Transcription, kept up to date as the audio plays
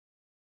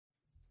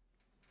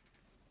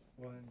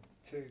One,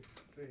 two,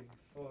 three,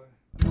 four.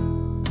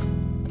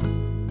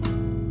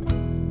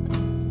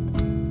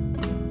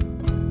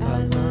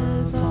 I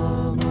love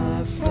all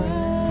my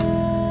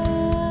friends.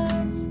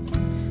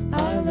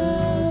 I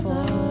love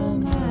all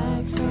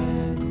my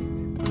friends.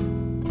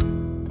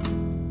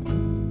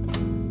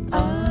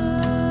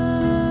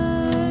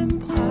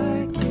 I'm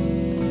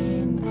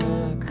parking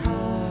the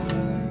car,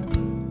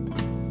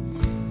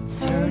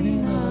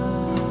 turning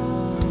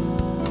off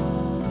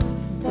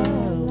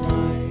the lights.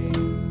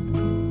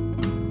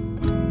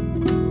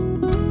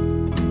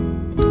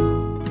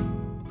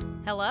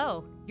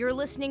 Hello, you're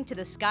listening to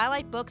the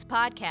Skylight Books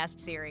podcast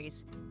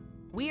series.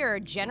 We are a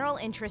general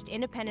interest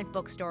independent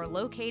bookstore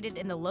located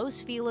in the Los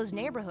Feliz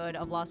neighborhood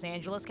of Los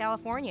Angeles,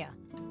 California.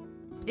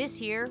 This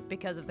year,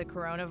 because of the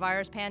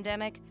coronavirus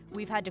pandemic,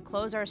 we've had to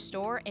close our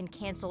store and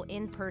cancel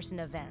in-person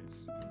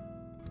events.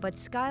 But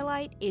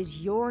Skylight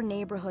is your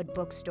neighborhood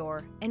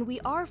bookstore, and we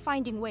are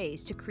finding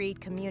ways to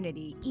create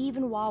community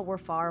even while we're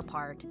far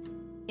apart.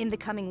 In the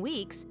coming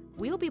weeks,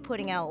 we'll be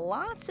putting out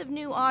lots of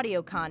new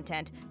audio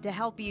content to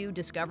help you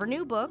discover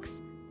new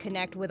books,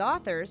 connect with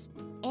authors,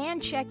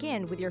 and check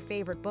in with your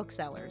favorite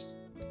booksellers.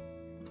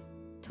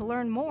 To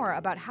learn more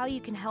about how you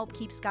can help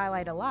keep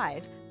Skylight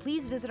alive,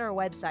 please visit our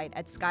website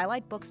at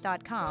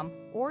skylightbooks.com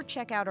or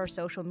check out our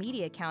social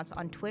media accounts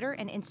on Twitter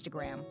and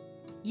Instagram.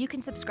 You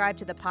can subscribe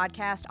to the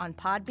podcast on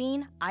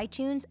Podbean,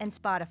 iTunes, and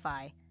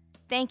Spotify.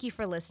 Thank you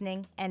for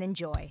listening and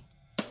enjoy.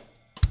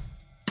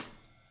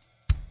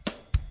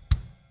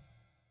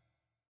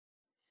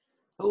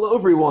 Hello,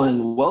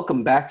 everyone.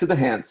 Welcome back to The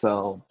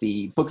Handsell,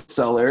 the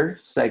bookseller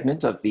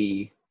segment of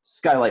the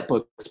Skylight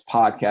Books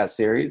podcast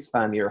series.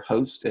 I'm your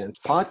host and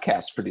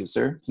podcast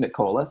producer, Nick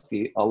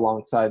Kowaleski,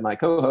 alongside my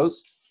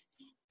co-host,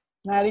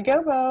 Maddie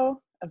Gobo,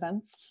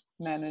 events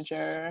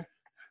manager.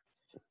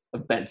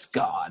 Events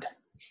God.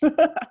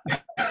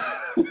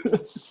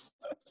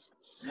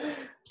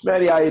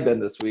 Maddie, how you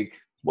been this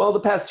week? Well, the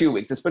past 2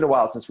 weeks. It's been a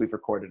while since we've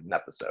recorded an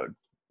episode.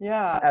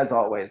 Yeah. As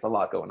always, a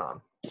lot going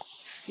on.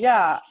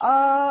 Yeah.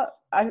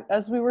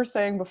 As we were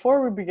saying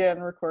before we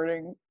began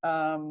recording,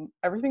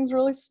 everything's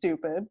really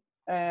stupid,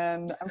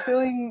 and I'm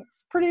feeling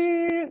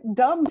pretty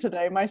dumb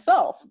today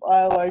myself.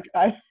 I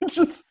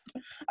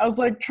was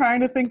like trying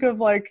to think of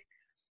like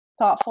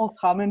thoughtful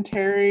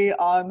commentary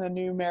on the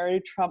new Mary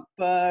Trump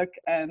book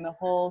and the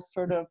whole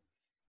sort of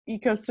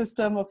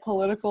ecosystem of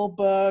political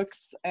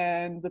books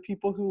and the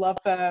people who love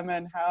them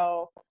and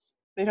how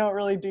they don't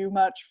really do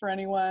much for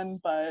anyone,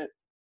 but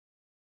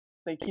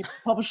they keep the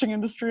publishing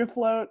industry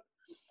afloat.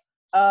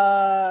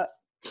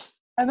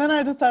 And then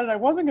I decided I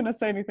wasn't going to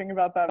say anything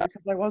about that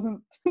because I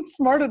wasn't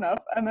smart enough.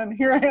 And then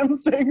here I am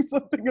saying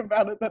something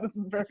about it that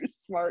isn't very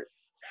smart.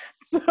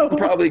 So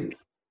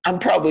I'm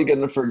probably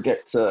going to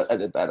forget to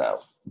edit that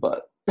out,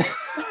 but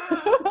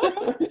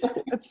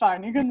it's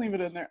fine. You can leave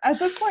it in there. At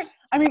this point,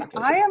 I mean, Okay.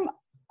 I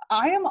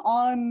am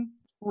on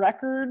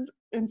record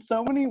in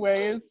so many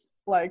ways,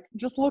 like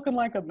just looking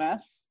like a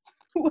mess.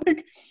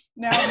 Like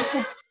now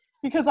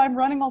because I'm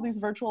running all these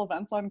virtual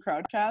events on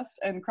Crowdcast,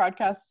 and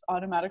Crowdcast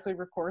automatically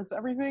records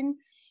everything.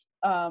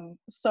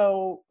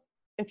 So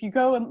if you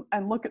go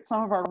and look at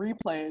some of our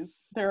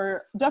replays, there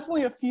are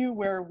definitely a few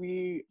where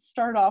we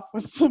start off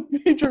with some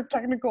major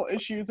technical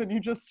issues and you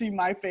just see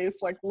my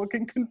face like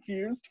looking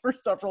confused for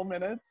several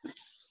minutes.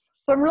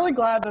 So I'm really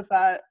glad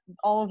that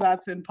all of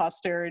that's in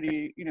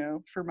posterity, you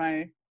know, for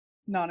my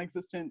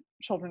non-existent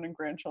children and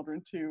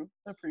grandchildren to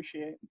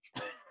appreciate.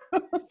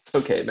 It's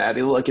okay,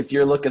 Maddie. Look, if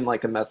you're looking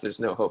like a mess, there's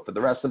no hope for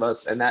the rest of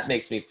us, and that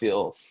makes me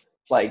feel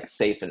like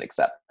safe and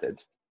accepted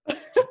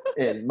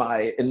in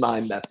my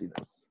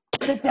messiness.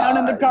 Get down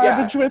in the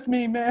garbage with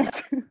me,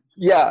 Mick.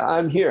 Yeah,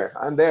 I'm here.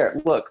 I'm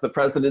there. Look, the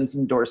president's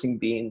endorsing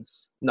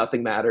beans.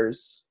 Nothing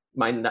matters.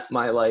 My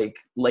like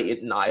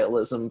latent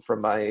nihilism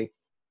from my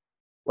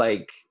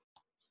like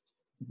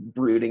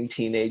brooding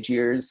teenage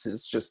years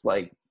is just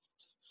like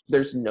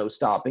there's no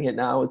stopping it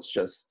now.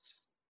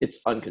 It's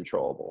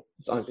uncontrollable.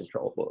 It's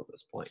uncontrollable at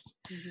this point.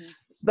 Mm-hmm.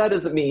 That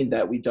doesn't mean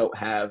that we don't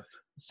have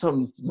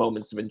some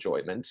moments of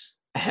enjoyment.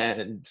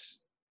 And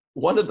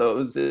one of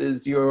those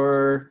is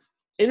your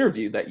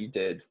interview that you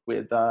did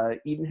with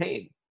Eden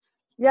Hain.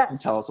 Yes. Can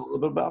you tell us a little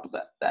bit about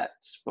that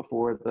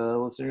before the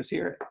listeners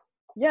hear it?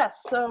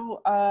 Yes.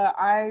 So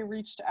I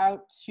reached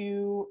out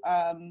to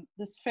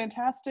this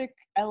fantastic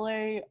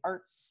LA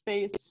arts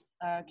space,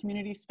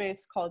 community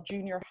space called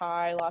Junior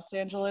High Los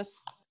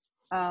Angeles.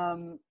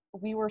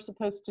 We were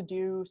supposed to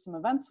do some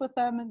events with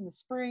them in the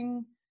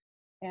spring,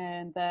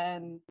 and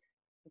then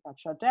it got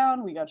shut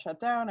down. We got shut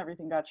down.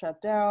 Everything got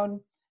shut down.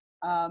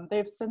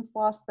 They've since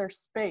lost their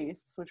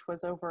space, which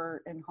was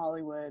over in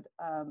Hollywood,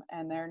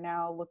 and they're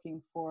now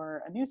looking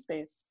for a new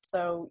space.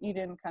 So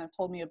Eden kind of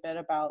told me a bit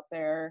about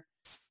their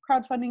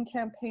crowdfunding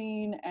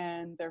campaign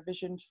and their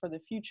vision for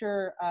the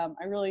future.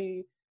 I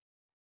really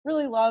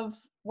love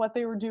what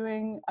they were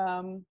doing.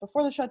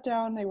 Before the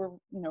shutdown, they were,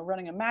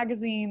 running a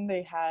magazine.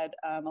 They had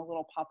a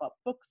little pop-up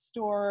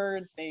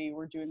bookstore. They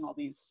were doing all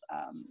these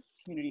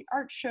community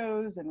art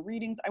shows and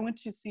readings. I went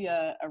to see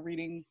a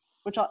reading,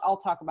 which I'll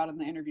talk about in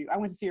the interview. I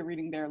went to see a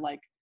reading there like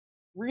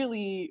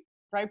really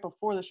right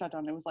before the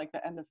shutdown. It was like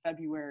the end of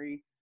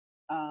February.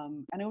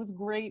 And it was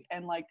great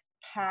and like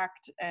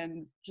packed,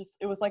 and just,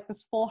 it was like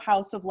this full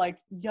house of like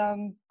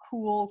young,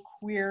 cool,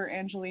 queer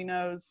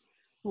Angelinos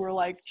who were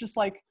like, just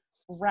like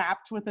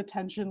rapt with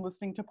attention,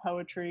 listening to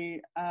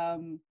poetry.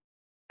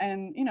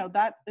 And you know,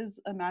 that is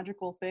a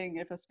magical thing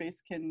if a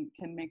space can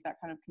make that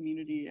kind of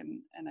community,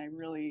 and I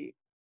really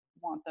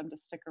want them to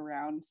stick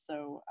around.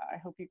 So I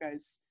hope you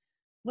guys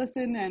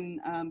listen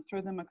and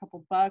throw them a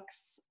couple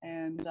bucks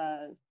and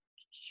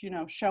you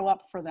know, show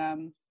up for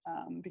them,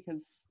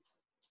 because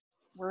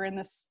we're in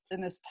this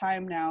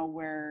time now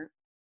where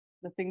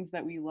the things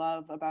that we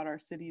love about our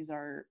cities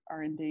are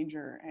in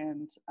danger,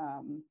 and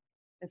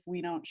if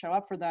we don't show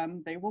up for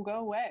them, they will go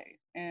away.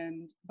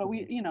 But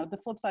we, you know, the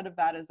flip side of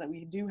that is that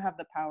we do have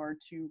the power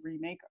to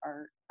remake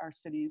our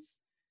cities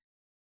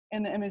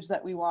in the image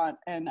that we want.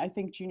 And I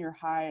think junior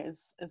high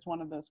is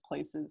one of those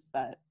places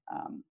that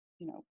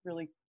you know,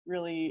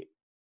 really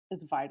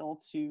is vital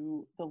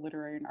to the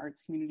literary and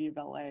arts community of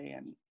LA.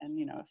 And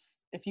you know,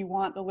 if you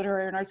want the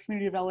literary and arts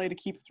community of LA to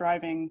keep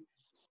thriving,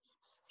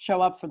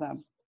 show up for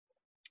them.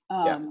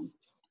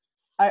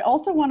 I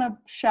also want to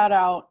shout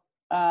out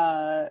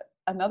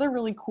another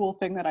really cool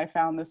thing that I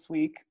found this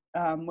week,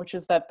 which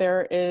is that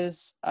there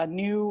is a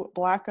new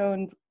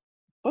Black-owned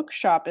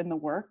bookshop in the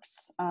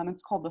works.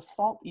 It's called the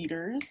Salt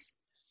Eaters.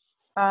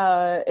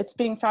 It's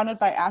being founded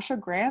by Asha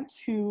Grant,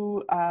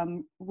 who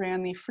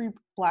ran the Free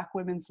Black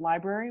Women's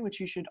Library, which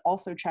you should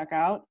also check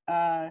out.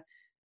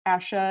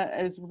 Asha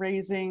is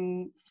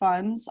raising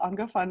funds on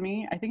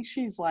GoFundMe. I think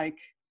she's like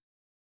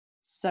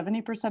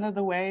 70% of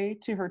the way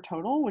to her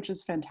total, which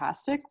is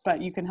fantastic,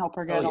 but you can help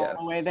her get all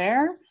the way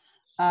there.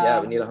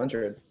 We need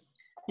 100.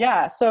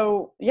 Yeah,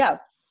 so yeah,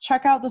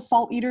 check out the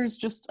Salt Eaters.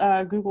 Just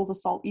Google the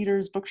Salt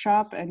Eaters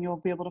Bookshop and you'll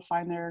be able to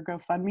find their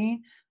GoFundMe.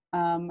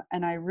 And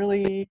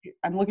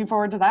I'm looking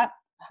forward to that,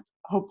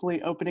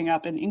 hopefully opening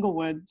up in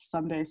Inglewood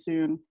someday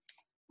soon.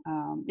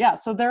 Yeah,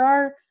 so there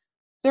are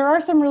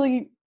some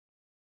really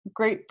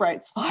great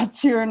bright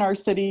spots here in our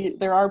city.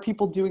 There are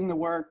people doing the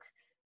work,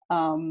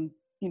 you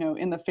know,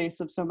 in the face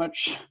of so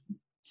much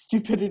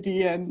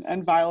stupidity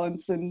and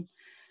violence and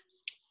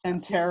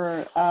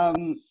terror.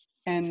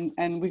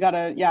 And we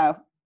gotta,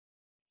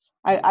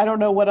 I don't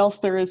know what else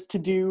there is to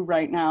do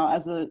right now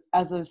as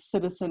a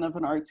citizen of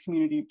an arts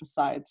community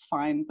besides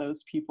find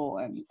those people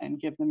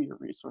and give them your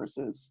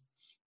resources.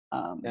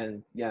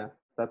 And yeah,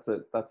 that's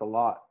a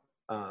lot,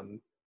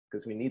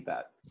 because we need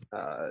that.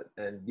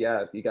 And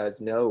yeah, if you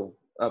guys know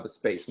of a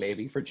space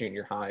maybe for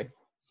junior high,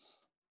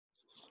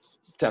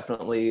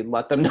 definitely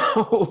let them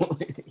know.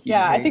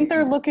 Yeah, I think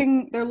they're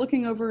looking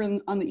over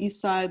on the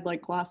east side,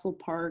 like Glassell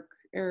Park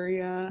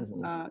area,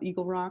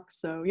 Eagle Rock.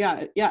 So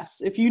yeah,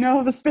 yes, if you know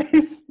of a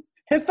space,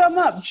 hit them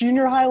up,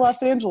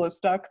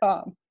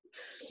 juniorhighlOsAngeles.com.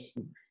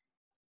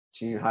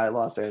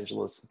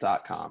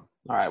 juniorhighlOsAngeles.com.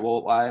 All right,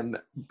 well, I'm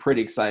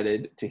pretty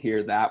excited to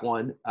hear that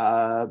one.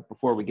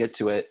 Before we get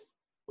to it,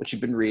 what you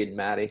been reading,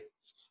 Maddie?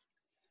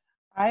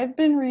 I've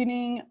been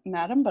reading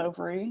Madame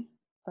Bovary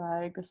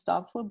by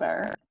Gustave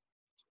Flaubert.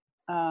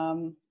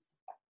 I'm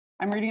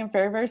reading it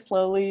very, very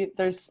slowly.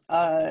 There's,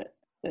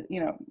 you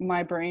know,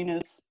 my brain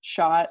is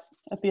shot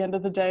at the end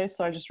of the day,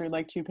 so I just read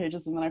like 2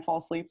 pages and then I fall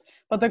asleep.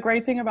 But the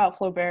great thing about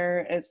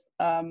Flaubert is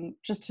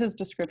just his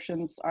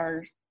descriptions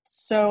are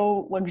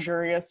so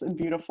luxurious and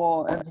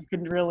beautiful, and they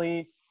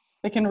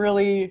can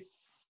really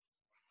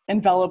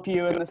envelop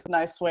you in this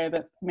nice way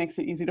that makes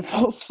it easy to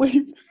fall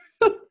asleep.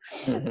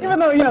 Even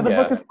though, you know, the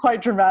book is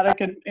quite dramatic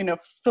and, you know,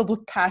 filled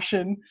with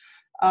passion.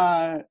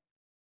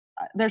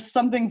 There's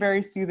something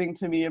very soothing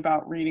to me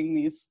about reading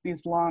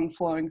these long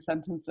flowing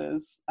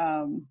sentences.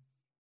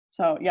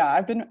 So yeah,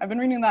 I've been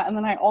reading that, and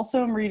then I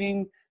also am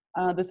reading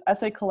this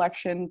essay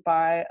collection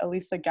by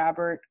Elisa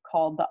Gabbert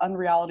called The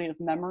Unreality of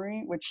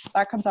Memory, which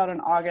that comes out in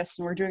August,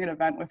 and we're doing an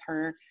event with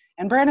her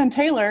and Brandon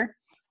Taylor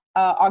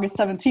August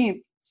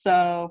 17th.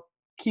 So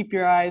keep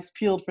your eyes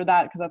peeled for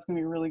that, because that's going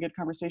to be a really good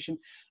conversation.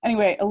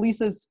 Anyway,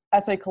 Elisa's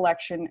essay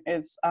collection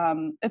is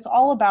it's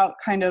all about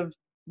kind of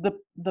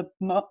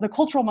the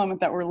cultural moment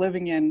that we're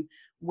living in,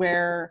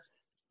 where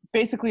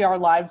basically our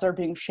lives are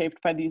being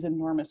shaped by these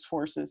enormous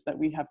forces that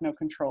we have no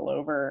control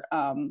over.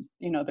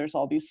 You know, there's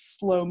all these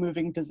slow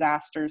moving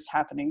disasters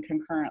happening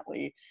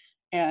concurrently.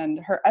 And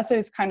her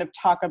essays kind of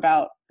talk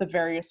about the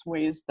various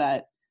ways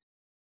that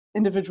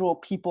individual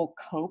people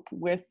cope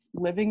with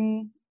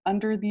living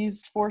under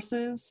these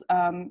forces.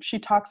 She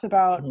talks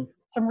about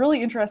some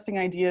really interesting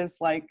ideas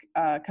like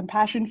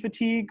compassion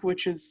fatigue,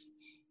 which is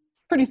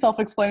pretty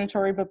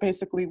self-explanatory, but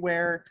basically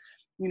where,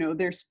 you know,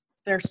 there's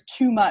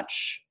too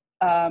much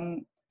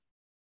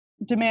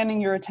demanding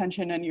your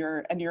attention and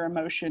your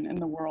emotion in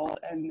the world,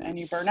 and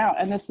you burn out.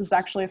 And this is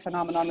actually a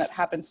phenomenon that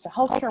happens to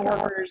healthcare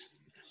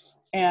workers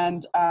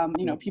and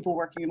you know, people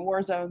working in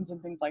war zones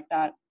and things like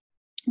that.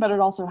 But it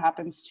also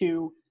happens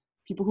to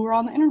people who are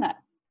on the internet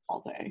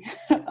all day.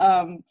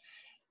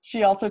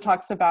 She also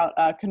talks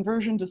about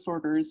conversion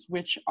disorders,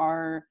 which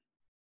are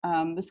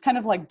this kind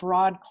of like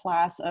broad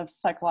class of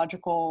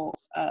psychological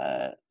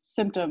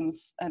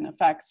symptoms and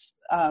effects,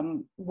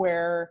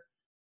 where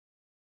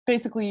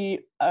basically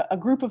a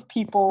group of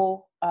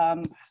people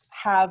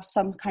have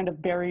some kind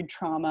of buried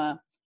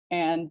trauma,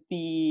 and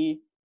the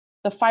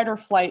fight or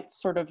flight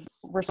sort of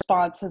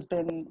response has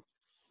been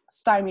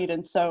stymied,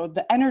 and so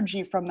the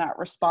energy from that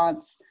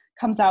response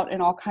comes out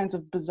in all kinds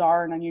of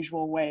bizarre and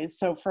unusual ways.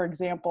 So, for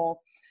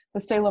example, the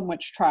Salem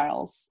witch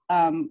trials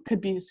could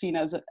be seen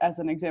as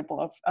an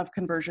example of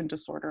conversion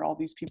disorder, all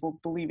these people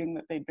believing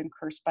that they'd been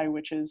cursed by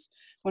witches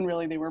when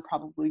really they were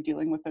probably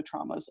dealing with the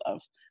traumas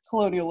of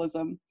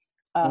colonialism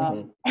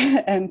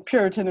and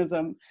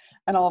Puritanism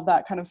and all of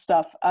that kind of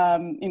stuff.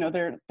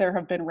 There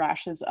have been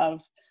rashes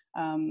of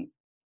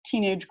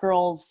teenage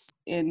girls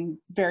in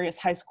various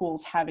high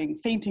schools having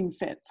fainting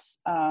fits.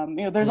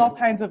 There's all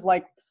kinds of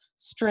like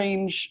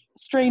strange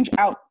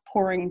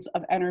outpourings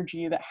of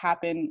energy that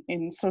happen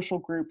in social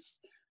groups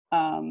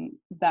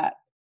that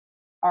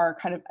are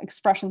kind of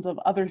expressions of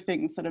other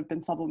things that have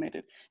been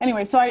sublimated.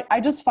 Anyway, so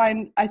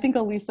I think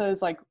Elisa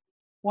is like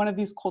one of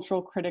these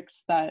cultural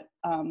critics that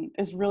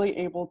is really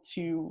able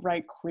to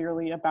write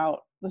clearly about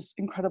this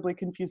incredibly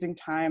confusing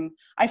time.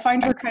 I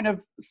find her kind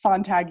of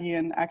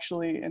Sontagian,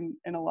 actually,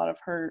 in a lot of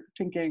her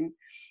thinking.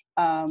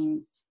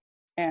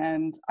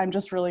 And I'm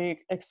just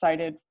really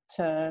excited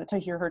to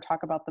hear her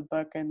talk about the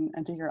book and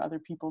to hear other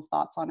people's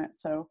thoughts on it.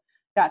 So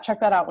yeah, check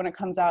that out when it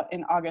comes out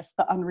in August,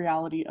 The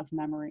Unreality of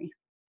Memory.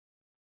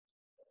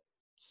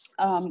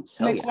 Nick,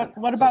 yeah.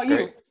 what about you?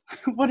 Great.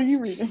 What are you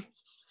reading?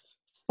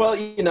 Well,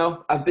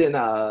 I've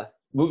been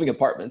moving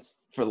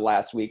apartments for the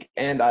last week,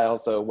 and I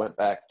also went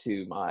back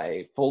to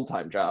my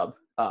full-time job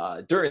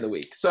during the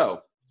week.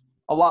 So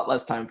a lot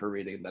less time for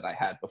reading than I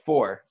had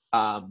before.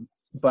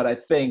 But I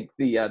think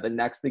the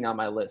next thing on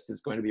my list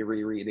is going to be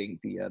rereading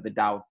the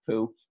Tao of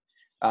Pooh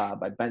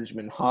by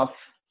Benjamin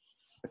Hough,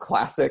 a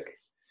classic.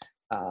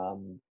 Talk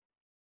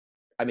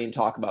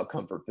about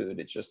comfort food.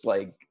 It's just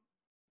like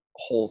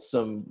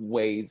wholesome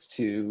ways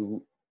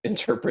to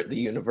interpret the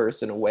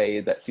universe in a way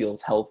that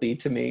feels healthy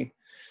to me,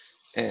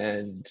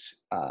 and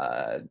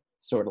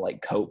sort of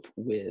like cope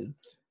with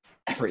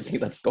everything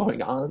that's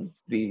going on,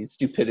 the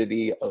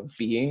stupidity of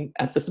being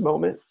at this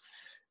moment.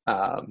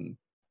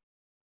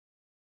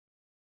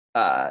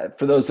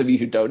 For those of you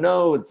who don't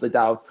know, the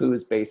Tao of Pooh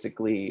is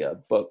basically a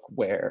book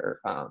where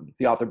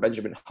the author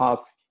Benjamin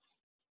Hough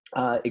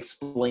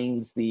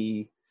explains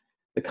the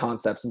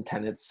concepts and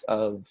tenets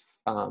of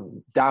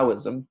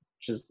Taoism,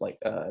 which is like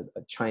a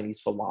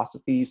Chinese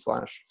philosophy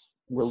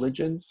 /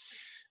 religion,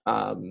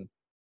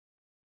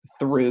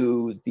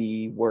 through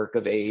the work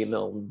of A.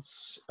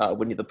 Milne's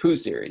Winnie the Pooh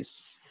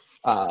series,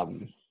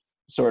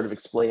 sort of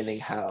explaining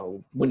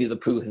how Winnie the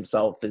Pooh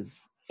himself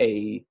is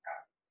a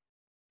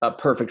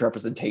perfect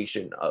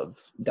representation of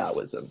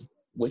Taoism,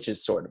 which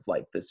is sort of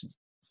like this,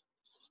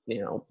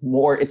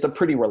 it's a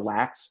pretty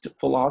relaxed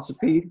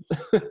philosophy.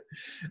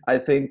 I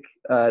think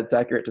it's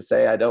accurate to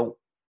say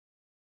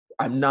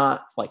I'm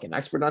not like an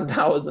expert on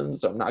Taoism,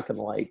 so I'm not going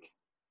to like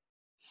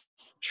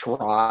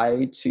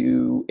try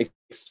to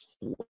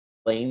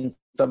explain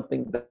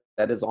something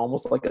that is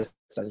almost like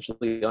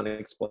essentially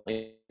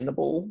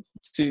unexplainable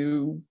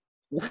to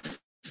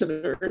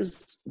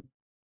listeners,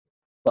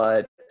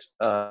 but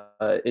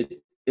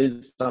it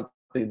is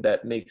something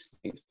that makes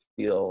me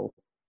feel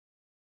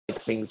like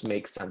things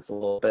make sense a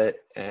little bit,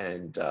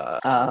 and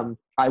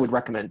I would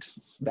recommend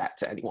that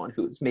to anyone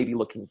who is maybe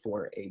looking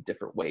for a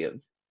different way of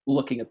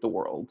looking at the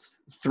world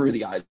through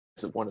the eyes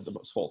of one of the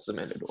most wholesome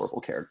and adorable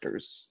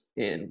characters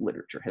in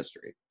literature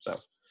history. So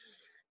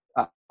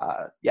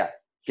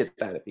get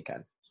that if you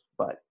can.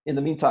 But in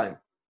the meantime,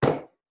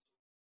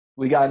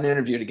 we got an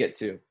interview to get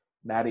to,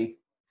 Maddie.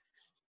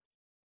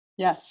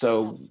 Yes.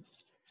 So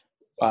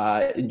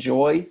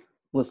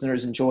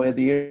listeners enjoy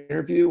the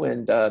interview,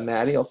 and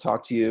Maddie, I'll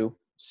talk to you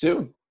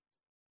soon.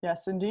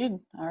 Yes, indeed.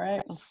 All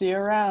right. I'll see you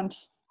around.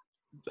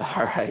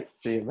 All right.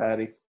 See you,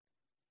 Maddie.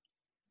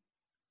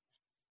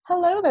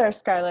 Hello there,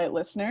 Skylight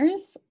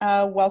listeners.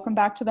 Welcome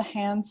back to the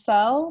Hand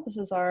Cell. This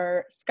is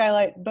our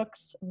Skylight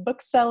Books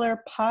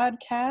bookseller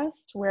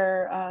podcast,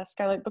 where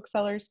Skylight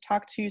booksellers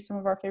talk to some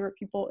of our favorite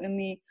people in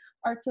the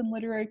arts and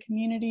literary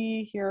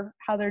community, hear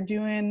how they're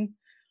doing,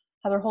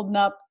 how they're holding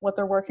up, what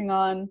they're working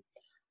on.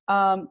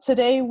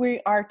 Today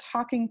we are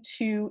talking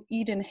to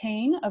Eden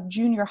Hain of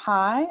Junior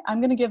High. I'm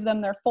going to give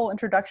them their full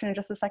introduction in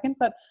just a second,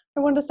 but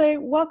I wanted to say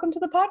welcome to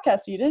the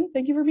podcast, Eden.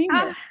 Thank you for being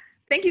here.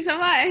 Thank you so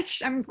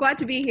much. I'm glad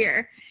to be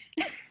here.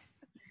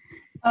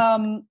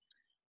 All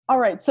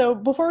right, so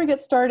before we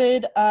get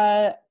started,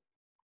 I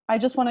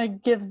just want to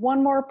give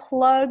one more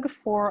plug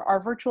for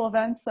our virtual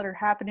events that are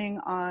happening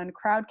on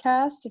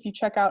Crowdcast. If you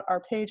check out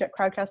our page at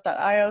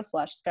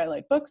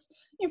crowdcast.io/skylightbooks,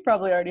 you've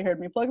probably already heard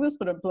me plug this,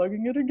 but I'm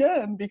plugging it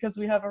again because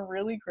we have a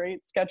really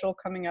great schedule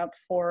coming up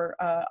for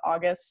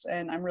August,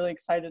 and I'm really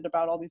excited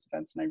about all these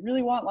events, and I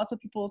really want lots of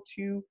people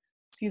to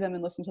see them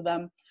and listen to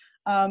them.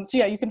 So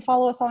yeah, you can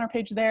follow us on our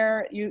page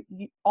there.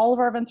 All of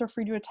our events are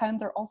free to attend.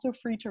 They're also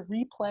free to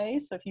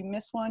replay. So if you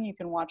miss one, you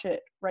can watch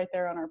it right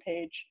there on our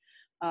page.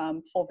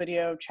 full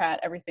video, chat,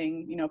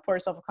 everything. Pour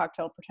yourself a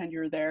cocktail, pretend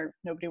you're there.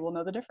 Nobody will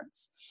know the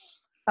difference.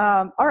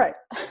 All right,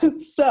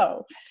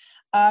 so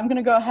I'm going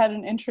to go ahead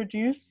and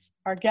introduce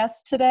our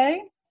guest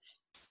today.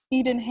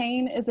 Eden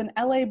Hain is an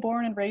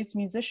LA-born and raised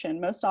musician,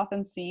 most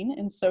often seen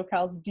in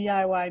SoCal's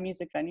DIY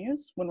music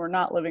venues when we're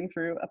not living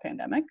through a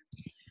pandemic,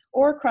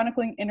 or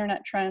chronicling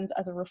internet trends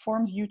as a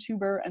reformed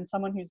YouTuber and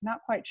someone who's not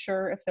quite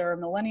sure if they're a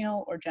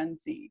millennial or Gen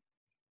Z.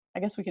 I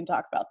guess we can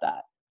talk about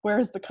that. Where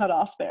is the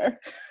cutoff there?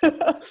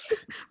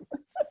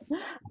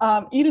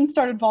 Eden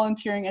started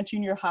volunteering at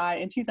junior high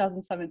in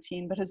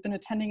 2017, but has been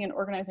attending and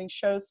organizing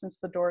shows since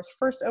the doors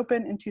first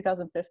opened in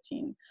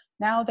 2015.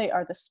 Now they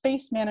are the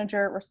space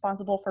manager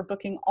responsible for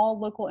booking all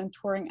local and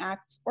touring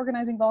acts,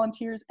 organizing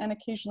volunteers, and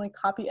occasionally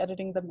copy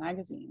editing the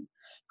magazine.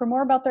 For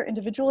more about their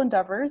individual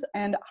endeavors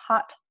and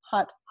hot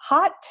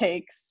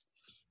takes,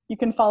 you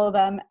can follow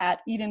them at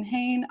Eden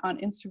Hain on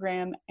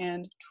Instagram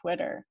and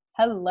Twitter.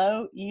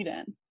 Hello,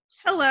 Eden.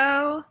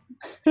 Hello.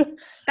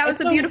 That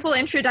was a beautiful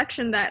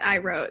introduction that I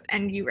wrote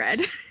and you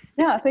read.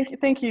 Yeah,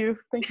 thank you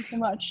so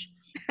much.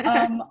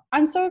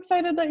 I'm so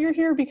excited that you're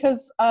here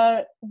because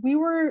we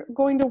were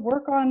going to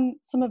work on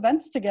some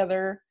events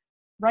together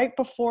right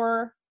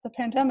before the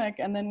pandemic,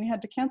 and then we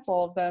had to cancel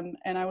all of them,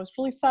 and I was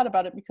really sad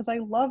about it because I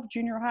love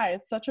junior high.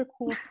 It's such a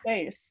cool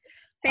space.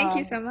 Thank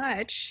you so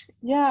much.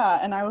 Yeah,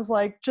 and I was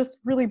like just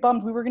really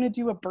bummed. We were going to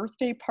do a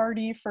birthday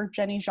party for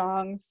Jenny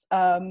Zhang's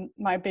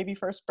my baby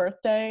first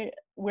birthday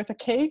with a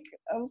cake.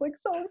 I was like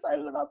so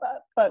excited about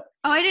that. But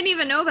oh, I didn't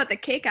even know about the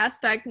cake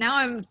aspect. Now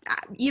I'm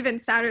even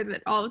sadder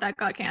that all of that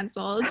got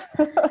canceled.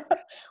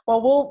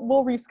 Well,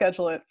 we'll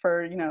reschedule it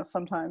for,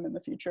 sometime in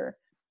the future.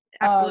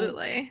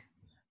 Absolutely.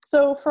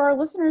 So for our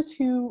listeners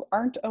who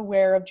aren't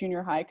aware of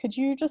junior high, could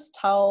you just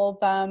tell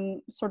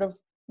them sort of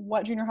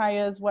what junior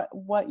high is,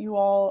 what you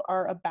all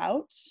are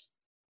about?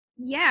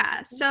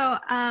 Yeah, so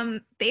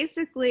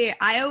basically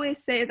I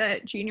always say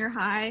that junior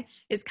high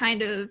is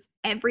kind of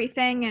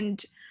everything and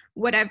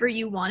whatever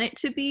you want it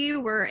to be.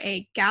 We're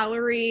a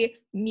gallery,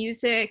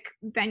 music,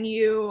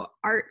 venue,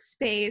 art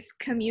space,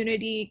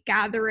 community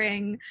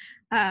gathering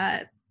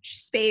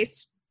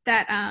space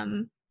that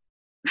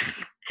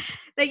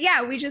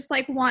we just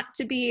like want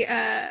to be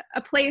a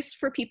place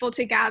for people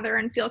to gather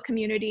and feel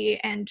community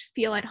and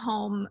feel at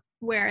home,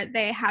 where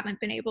they haven't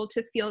been able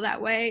to feel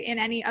that way in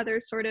any other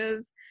sort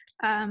of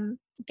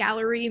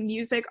gallery,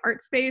 music,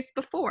 art space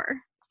before.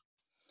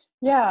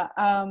 Yeah,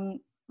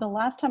 the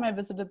last time I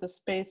visited the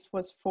space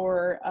was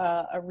for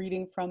a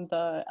reading from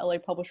the LA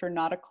publisher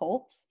Not a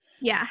Cult.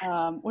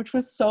 Yeah. Which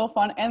was so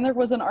fun. And there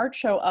was an art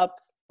show up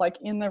like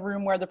in the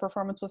room where the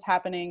performance was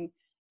happening.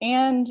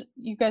 And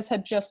you guys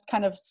had just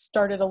kind of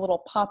started a little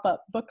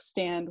pop-up book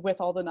stand with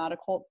all the Not a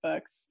Cult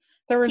books.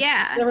 There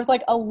was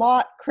like a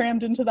lot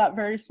crammed into that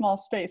very small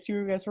space.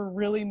 You guys were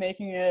really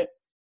making it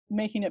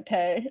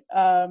pay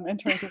in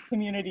terms of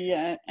community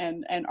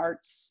and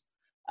arts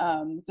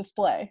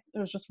display. It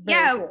was just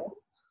very cool.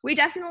 We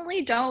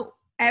definitely don't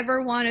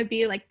ever want to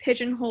be like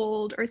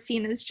pigeonholed or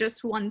seen as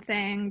just one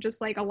thing,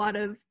 just like a lot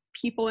of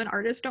people and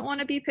artists don't want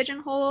to be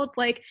pigeonholed.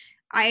 Like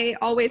I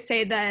always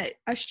say that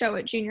a show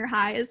at junior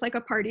high is like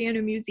a party in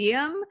a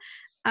museum.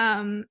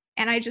 And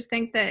I just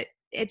think that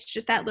it's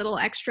just that little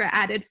extra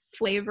added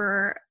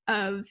flavor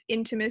of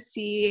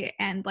intimacy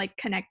and like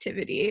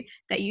connectivity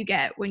that you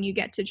get when you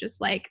get to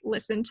just like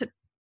listen to,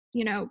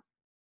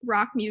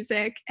 rock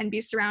music and be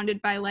surrounded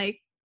by like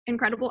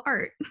incredible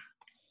art.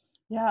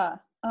 Yeah.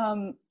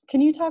 Can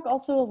you talk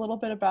also a little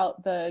bit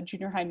about the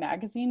junior high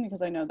magazine?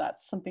 Because I know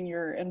that's something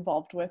you're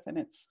involved with and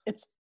it's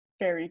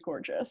very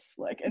gorgeous,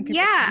 like, and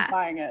people are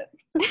buying it.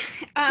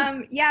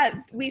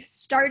 We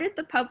started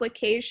the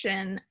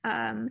publication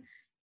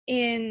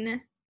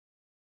in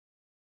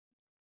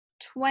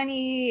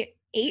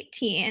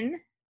 2018,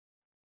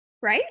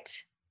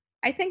 right?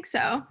 I think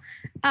so.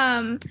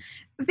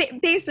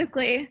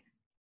 Basically,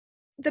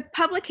 the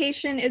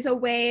publication is a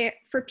way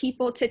for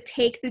people to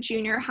take the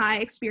junior high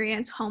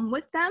experience home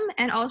with them,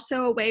 and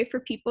also a way for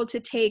people to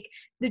take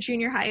the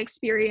junior high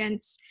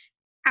experience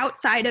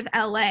outside of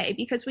LA,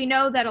 because we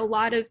know that a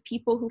lot of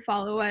people who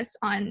follow us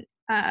on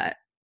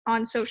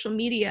social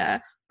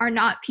media are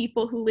not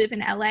people who live in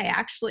LA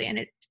actually, and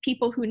it's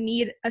people who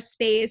need a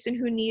space and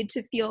who need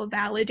to feel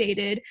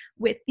validated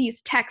with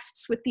these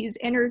texts, with these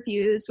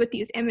interviews, with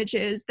these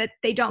images, that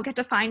they don't get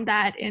to find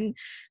that in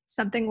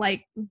something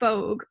like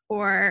Vogue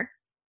or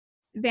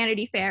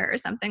Vanity Fair or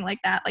something like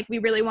that. Like we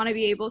really want to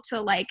be able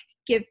to like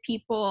give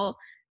people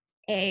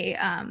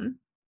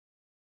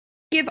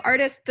give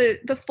artists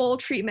the full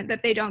treatment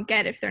that they don't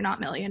get if they're not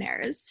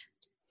millionaires.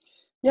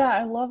 Yeah,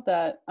 I love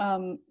that.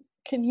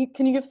 Can you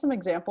give some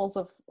examples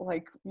of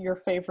like your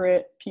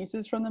favorite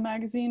pieces from the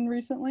magazine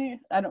recently?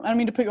 I don't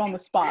mean to put you on the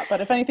spot, but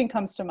if anything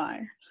comes to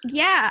mind.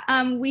 Yeah,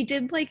 we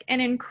did like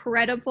an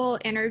incredible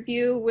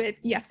interview with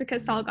Jessica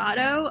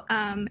Salgado,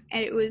 and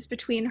it was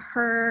between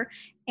her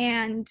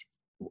and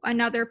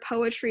another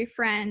poetry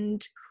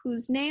friend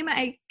whose name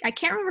I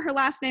can't remember her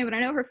last name, but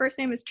I know her first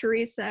name is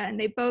Teresa, and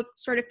they both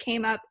sort of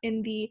came up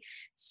in the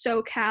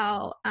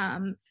SoCal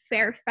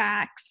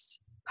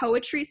Fairfax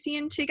poetry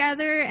scene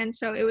together. And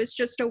so it was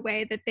just a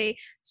way that they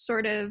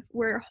sort of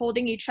were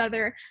holding each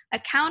other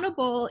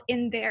accountable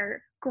in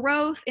their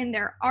growth, in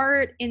their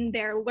art, in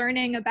their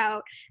learning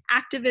about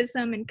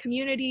activism and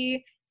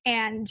community.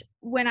 And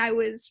when I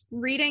was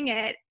reading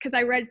it, because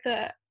I read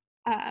the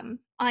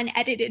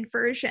unedited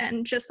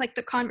version, just like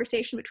the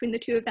conversation between the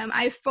two of them,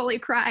 I fully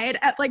cried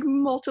at like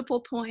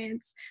multiple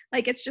points.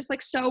 Like it's just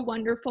like so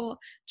wonderful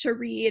to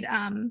read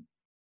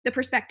the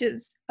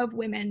perspectives of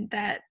women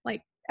that,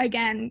 like,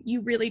 again,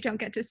 you really don't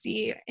get to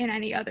see in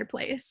any other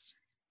place.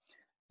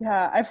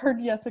 Yeah, I've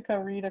heard Jessica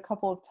read a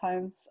couple of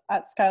times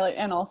at Skylight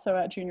and also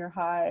at junior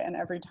high, and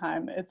every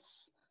time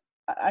it's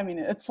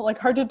like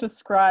hard to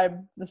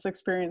describe this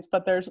experience,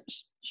 but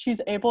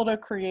she's able to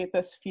create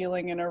this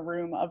feeling in a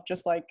room of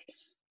just like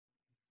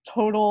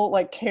total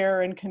like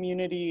care and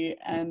community,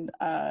 and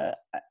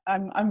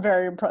I'm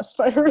very impressed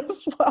by her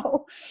as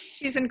well.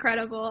 She's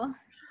incredible.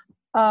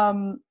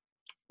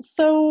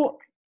 So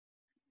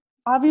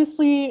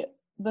obviously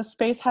the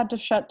space had to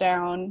shut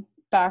down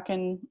back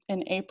in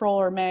April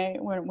or May,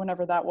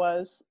 whenever that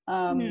was.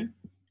 Can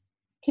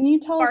you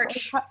tell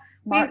March. us?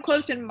 We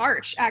closed in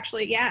March,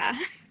 actually. Yeah.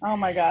 Oh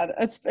my God,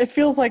 it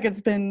feels like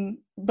it's been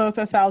both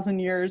 1,000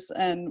 years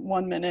and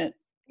 1 minute.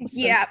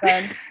 Yeah.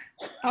 Then.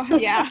 Oh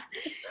yeah.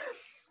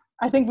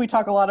 I think we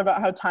talk a lot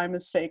about how time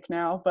is fake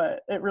now,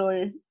 but I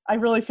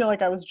really feel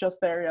like I was just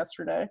there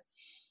yesterday.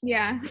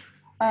 Yeah.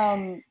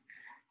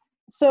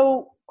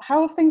 So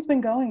how have things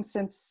been going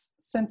since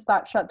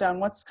that shutdown?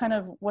 What's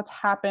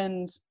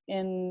happened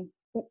to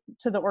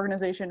the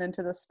organization,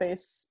 into the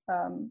space,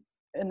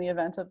 in the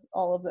event of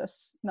all of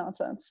this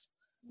nonsense?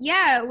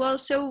 Yeah, well,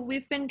 so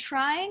we've been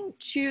trying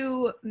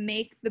to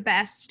make the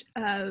best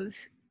of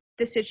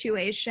the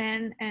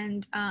situation,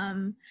 and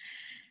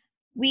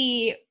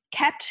we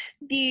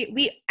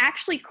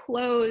actually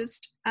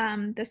closed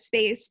the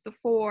space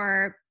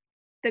before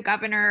the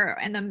governor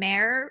and the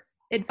mayor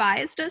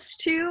advised us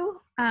to,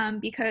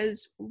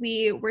 because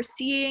we were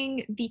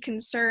seeing the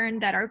concern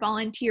that our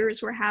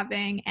volunteers were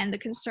having and the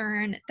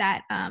concern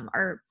that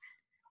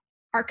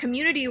our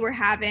community were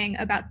having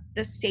about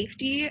the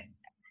safety,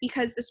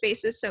 because the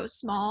space is so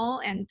small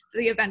and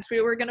the events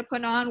we were going to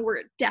put on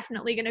were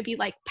definitely going to be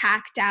like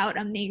packed out,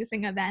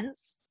 amazing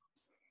events.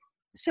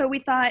 So we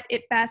thought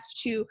it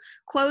best to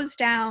close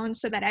down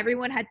so that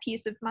everyone had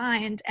peace of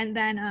mind. And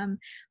then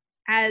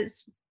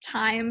as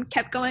time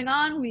kept going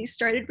on, we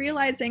started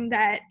realizing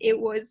that it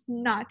was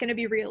not going to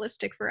be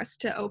realistic for us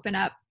to open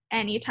up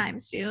anytime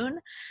soon.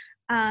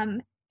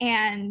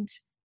 And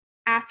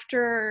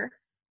after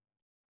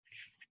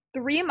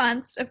 3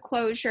 months of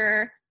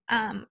closure,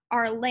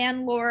 our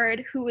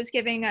landlord, who was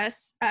giving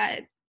us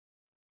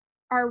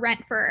our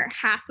rent for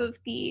half of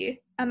the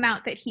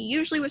amount that he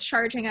usually was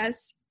charging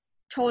us,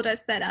 told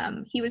us that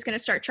he was going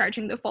to start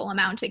charging the full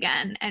amount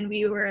again. And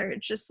we were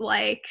just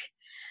like,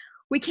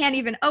 we can't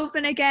even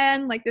open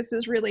again. Like, this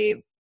is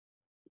really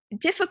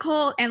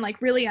difficult and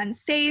like really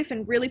unsafe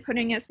and really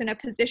putting us in a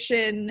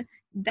position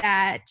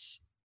that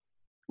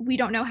we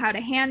don't know how to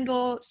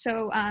handle.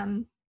 So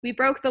we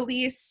broke the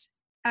lease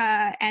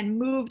and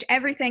moved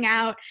everything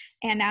out.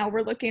 And now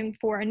we're looking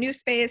for a new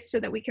space so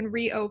that we can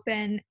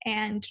reopen,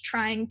 and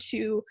trying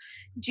to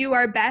do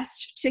our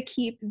best to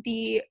keep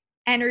the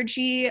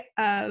energy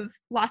of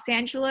Los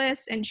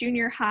Angeles and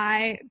junior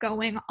high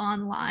going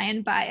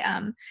online by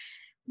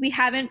we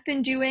haven't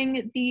been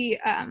doing the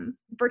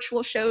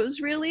virtual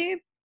shows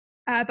really,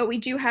 but we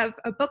do have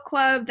a book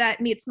club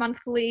that meets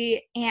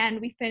monthly, and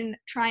we've been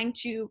trying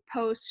to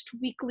post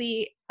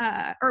weekly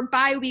or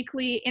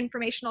bi-weekly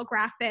informational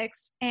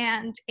graphics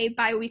and a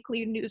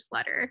bi-weekly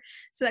newsletter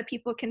so that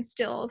people can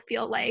still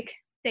feel like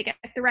they get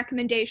the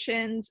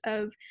recommendations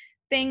of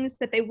things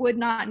that they would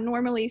not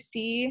normally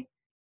see.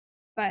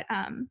 But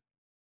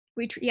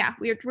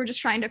we're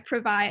just trying to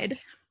provide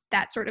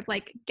that sort of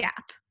like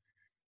gap.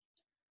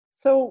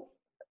 So,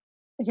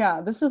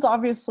 yeah, this is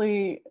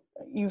obviously,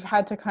 you've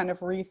had to kind of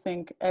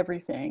rethink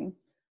everything.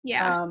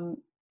 Yeah.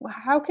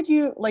 How could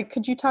you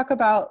talk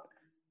about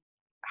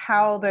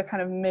how the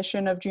kind of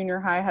mission of junior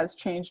high has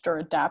changed or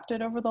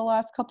adapted over the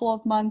last couple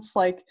of months?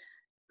 Like,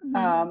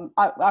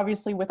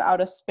 obviously without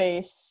a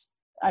space,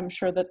 I'm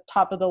sure the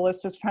top of the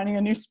list is finding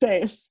a new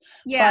space.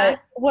 Yeah.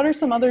 But what are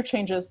some other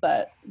changes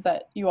that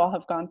you all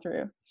have gone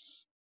through?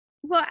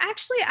 Well,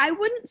 actually, I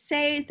wouldn't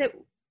say that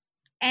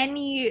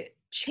any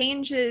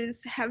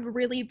changes have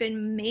really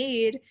been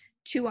made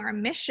to our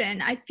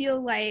mission. I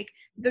feel like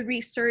the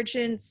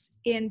resurgence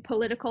in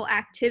political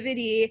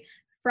activity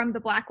from the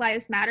Black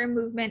Lives Matter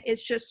movement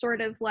is just sort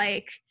of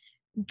like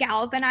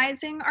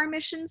galvanizing our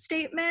mission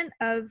statement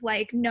of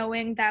like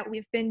knowing that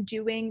we've been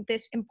doing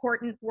this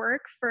important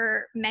work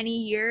for many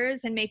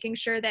years and making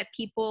sure that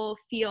people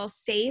feel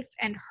safe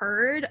and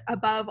heard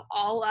above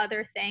all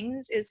other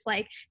things is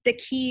like the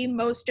key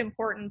most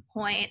important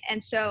point.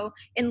 And so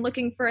in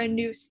looking for a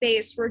new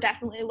space, we're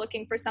definitely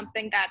looking for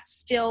something that's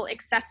still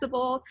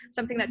accessible,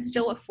 something that's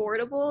still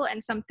affordable,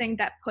 and something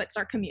that puts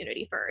our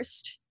community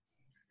first.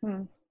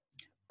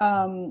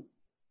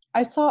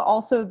 I saw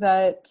also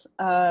that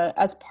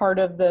as part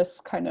of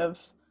this kind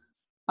of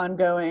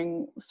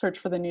ongoing search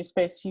for the new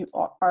space, you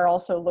are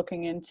also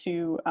looking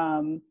into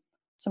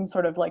some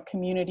sort of like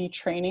community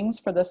trainings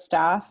for the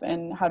staff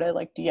and how to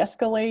like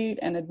de-escalate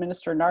and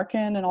administer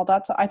Narcan and all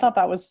that. So I thought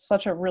that was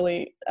such a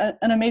really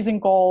an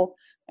amazing goal.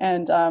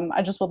 And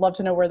I just would love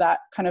to know where that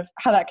kind of,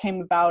 how that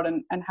came about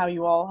and how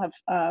you all have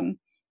kind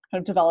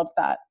of developed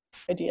that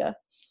idea.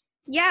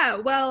 Yeah,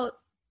 well,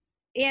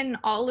 in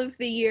all of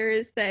the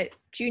years that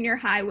junior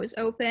high was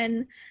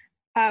open,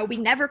 we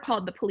never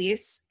called the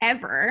police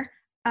ever.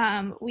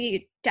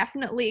 We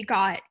definitely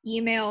got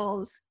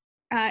emails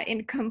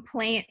in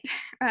complaint.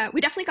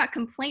 We definitely got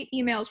complaint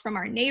emails from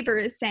our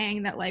neighbors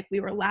saying that like we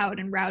were loud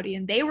and rowdy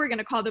and they were going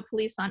to call the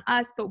police on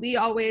us, but we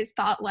always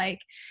thought like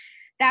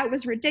that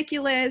was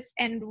ridiculous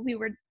and we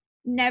were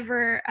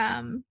never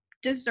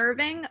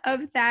deserving of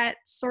that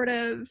sort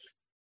of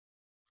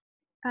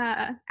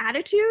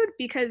attitude,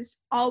 because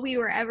all we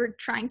were ever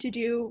trying to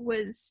do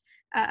was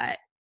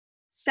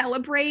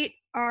celebrate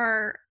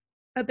our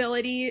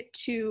ability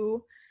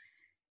to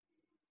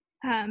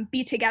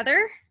be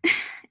together.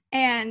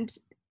 And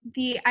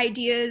the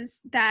ideas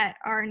that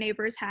our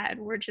neighbors had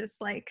were just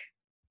like,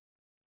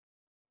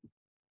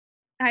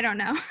 I don't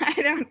know.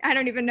 I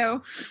don't even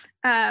know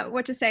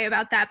what to say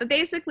about that. But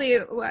basically,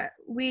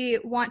 we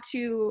want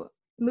to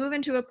move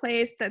into a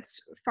place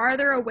that's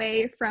farther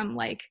away from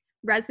like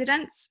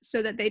residents,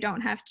 so that they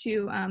don't have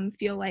to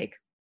feel like.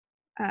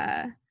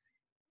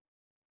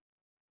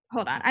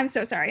 Hold on, I'm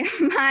so sorry.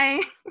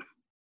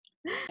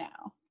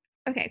 Now.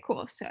 Okay,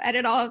 cool. So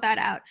edit all of that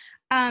out.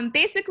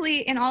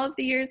 Basically, in all of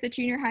the years that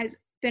junior high's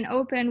been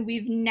open,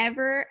 we've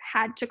never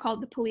had to call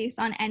the police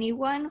on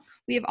anyone.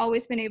 We have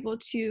always been able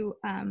to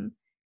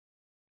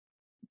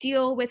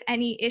deal with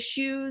any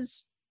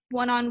issues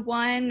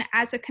one-on-one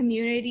as a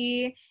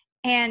community.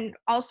 And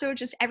also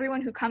just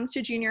everyone who comes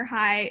to junior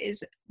high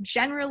is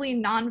generally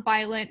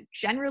nonviolent,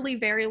 generally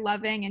very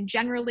loving, and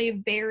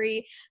generally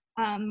very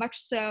much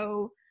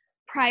so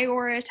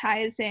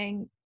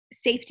prioritizing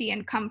safety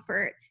and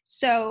comfort.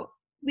 So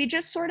we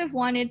just sort of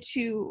wanted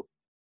to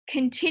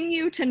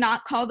continue to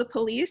not call the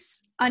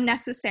police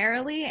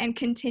unnecessarily and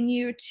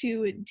continue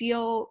to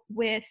deal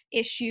with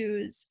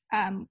issues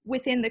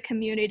within the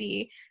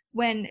community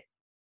when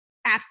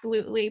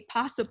absolutely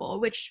possible,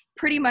 which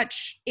pretty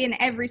much in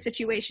every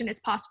situation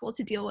is possible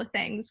to deal with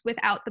things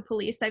without the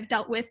police. I've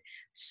dealt with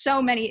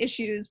so many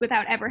issues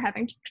without ever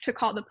having to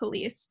call the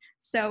police.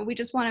 So we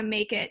just want to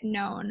make it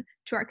known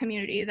to our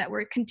community that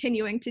we're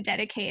continuing to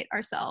dedicate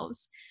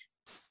ourselves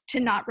to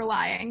not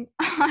relying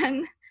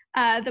on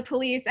the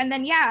police. And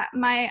then, yeah,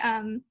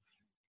 my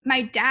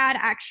dad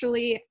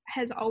actually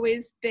has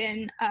always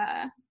been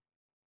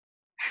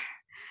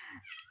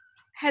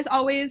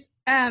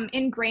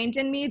ingrained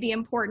in me the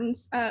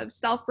importance of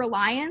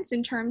self-reliance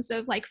in terms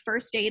of like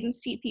first aid and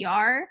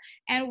CPR.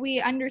 And we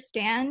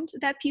understand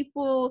that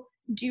people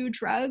do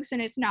drugs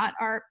and it's not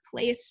our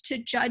place to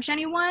judge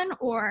anyone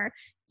or,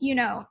 you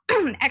know,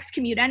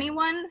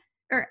 excommunicate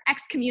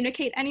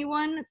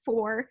anyone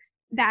for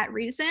that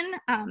reason.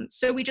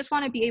 So we just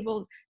want to be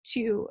able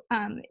to,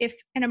 if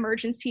an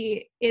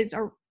emergency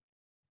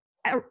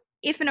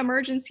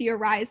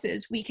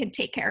arises, we can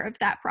take care of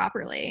that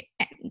properly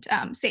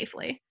and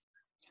safely.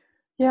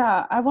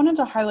 Yeah, I wanted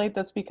to highlight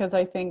this because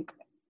I think,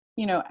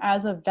 you know,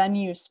 as a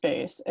venue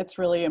space, it's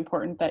really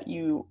important that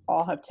you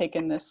all have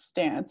taken this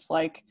stance.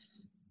 Like,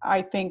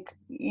 I think,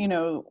 you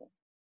know,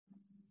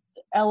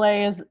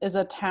 LA is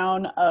a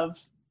town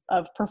of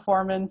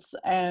performance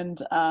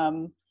and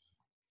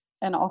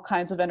all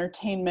kinds of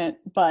entertainment,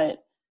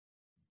 but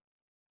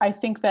I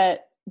think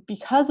that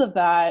because of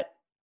that,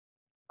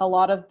 a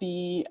lot of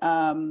the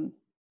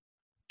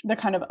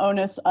kind of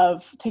onus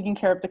of taking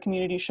care of the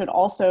community should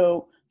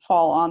also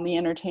fall on the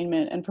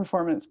entertainment and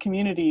performance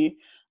community.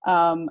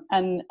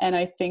 And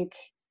I think,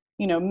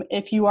 you know,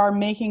 if you are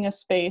making a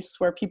space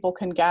where people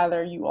can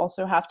gather, you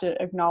also have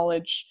to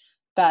acknowledge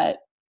that,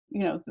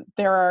 you know,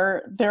 there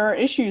are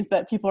issues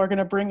that people are going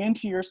to bring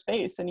into your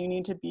space, and you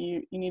need to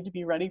be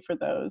ready for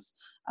those,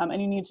 and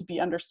you need to be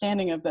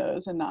understanding of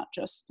those and not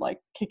just like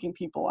kicking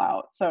people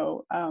out.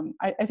 So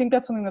I think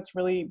that's something that's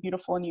really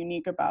beautiful and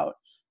unique about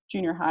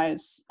junior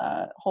high's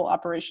whole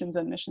operations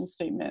and mission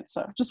statement.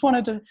 So just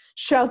wanted to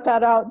shout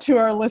that out to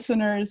our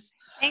listeners.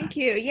 Thank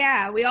you.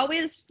 Yeah, we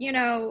always, you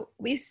know,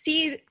 we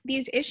see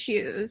these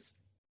issues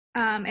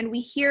and we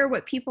hear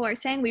what people are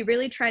saying. We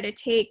really try to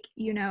take,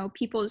 you know,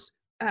 people's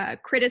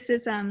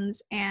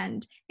criticisms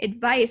and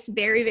advice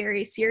very,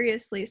 very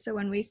seriously. So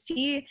when we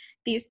see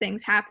these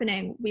things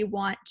happening, we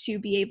want to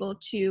be able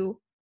to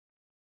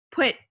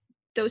put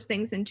those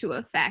things into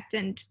effect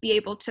and be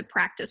able to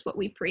practice what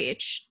we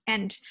preach.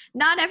 And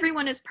not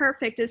everyone is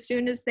perfect as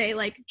soon as they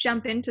like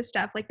jump into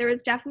stuff. Like there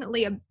is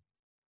definitely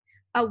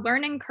a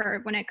learning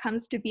curve when it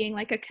comes to being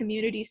like a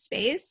community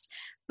space,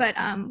 but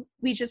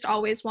we just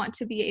always want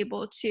to be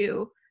able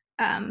to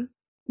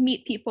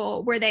meet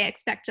people where they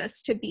expect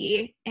us to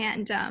be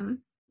and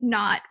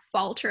not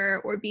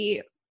falter or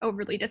be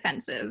overly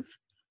defensive.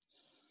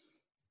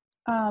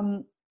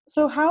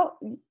 So how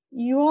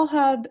you all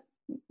had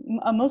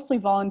a mostly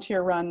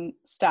volunteer-run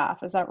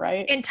staff. Is that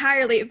right?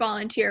 Entirely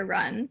volunteer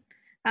run.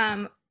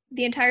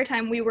 The entire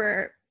time we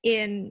were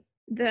in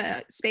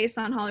the space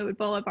on Hollywood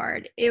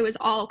Boulevard, it was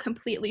all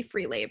completely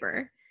free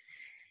labor.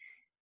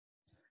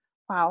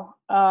 Wow.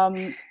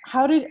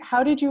 How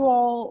did you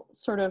all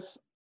sort of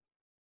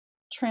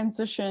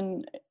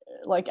transition,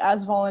 like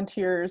as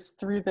volunteers,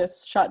 through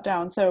this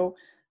shutdown? So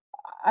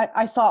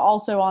I saw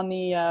also on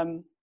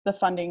the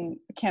funding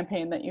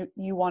campaign that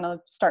you want to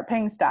start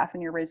paying staff,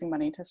 and you're raising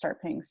money to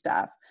start paying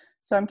staff.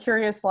 So I'm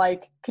curious,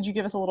 like, could you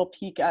give us a little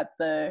peek at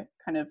the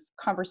kind of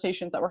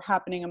conversations that were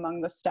happening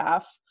among the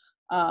staff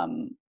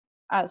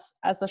as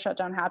the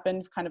shutdown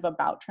happened, kind of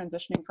about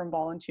transitioning from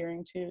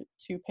volunteering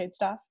to paid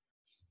staff?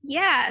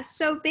 Yeah,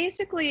 so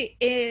basically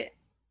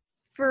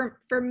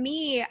for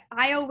me,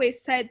 I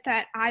always said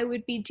that I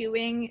would be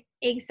doing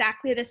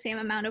exactly the same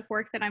amount of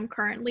work that I'm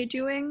currently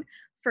doing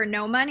for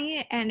no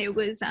money, and it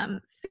was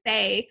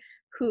Faye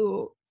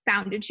who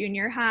founded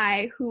Junior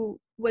High, who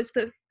was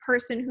the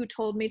person who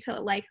told me to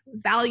like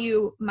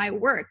value my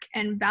work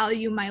and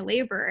value my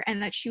labor,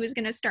 and that she was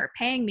going to start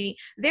paying me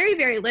very,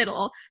 very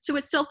little. So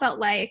it still felt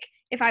like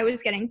if I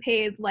was getting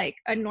paid like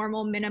a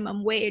normal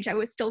minimum wage, I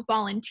was still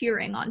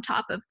volunteering on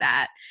top of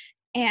that.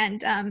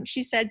 And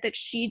she said that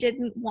she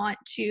didn't want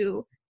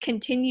to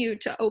continue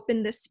to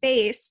open the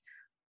space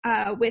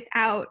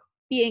without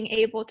being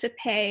able to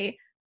pay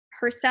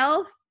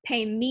herself,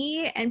 pay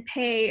me, and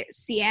pay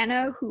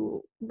Sienna,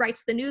 who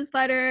writes the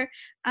newsletter,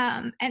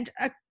 and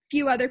a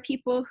few other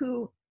people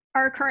who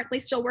are currently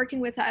still working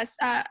with us,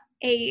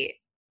 a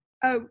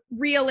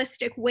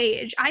realistic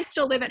wage. I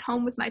still live at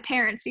home with my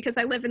parents because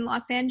I live in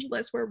Los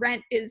Angeles, where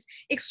rent is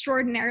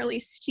extraordinarily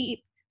steep.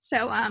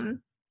 So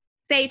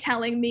Faye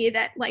telling me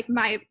that like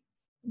my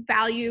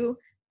value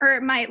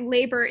or my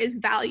labor is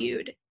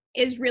valued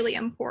is really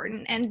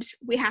important, and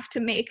we have to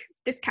make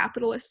this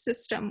capitalist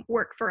system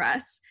work for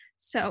us.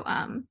 So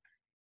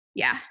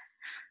yeah.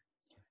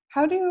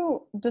 How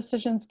do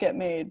decisions get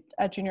made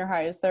at Junior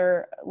High? Is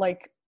there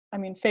like, I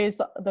mean,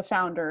 Faye's the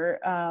founder.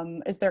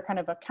 Is there kind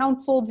of a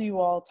council? Do you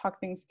all talk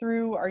things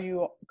through? Are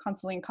you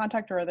constantly in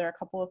contact, or are there a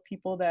couple of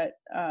people that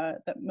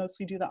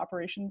mostly do the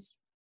operations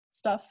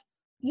stuff?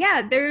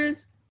 Yeah,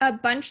 there's a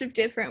bunch of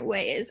different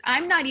ways.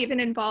 I'm not even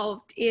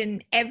involved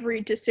in every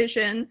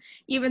decision,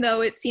 even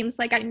though it seems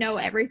like I know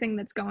everything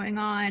that's going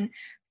on.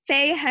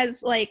 Faye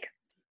has like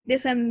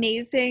this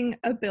amazing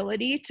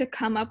ability to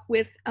come up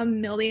with a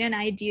million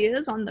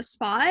ideas on the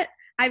spot.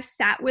 I've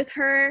sat with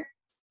her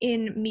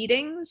in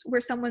meetings where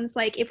someone's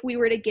like, if we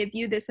were to give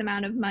you this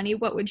amount of money,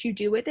 what would you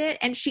do with it?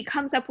 And she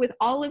comes up with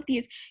all of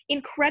these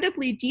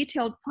incredibly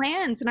detailed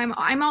plans. And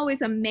I'm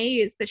always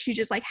amazed that she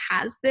just like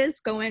has this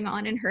going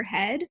on in her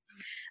head.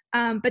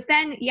 But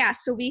then, yeah,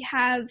 so we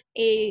have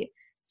a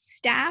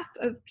staff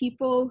of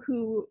people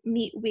who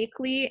meet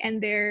weekly,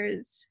 and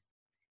there's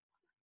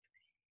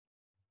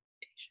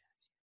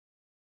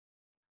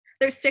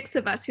 6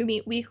 of us who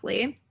meet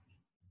weekly.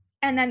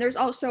 And then there's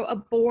also a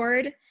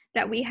board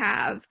that we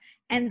have,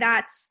 and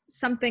that's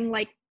something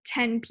like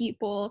 10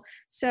 people.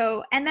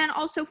 So, and then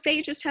also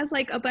Faye just has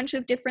like a bunch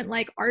of different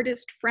like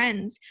artist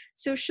friends.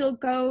 So she'll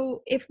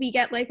go, if we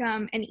get like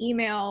an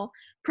email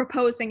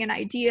proposing an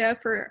idea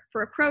for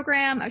a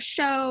program, a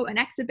show, an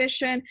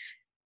exhibition,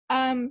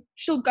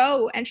 she'll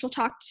go and she'll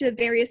talk to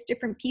various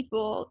different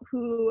people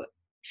who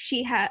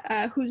she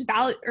whose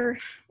value or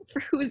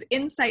for whose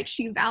insight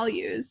she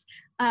values.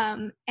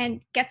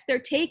 And gets their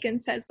take and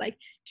says like,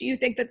 do you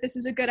think that this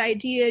is a good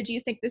idea? Do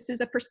you think this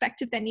is a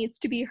perspective that needs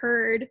to be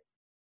heard?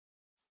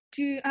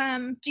 Do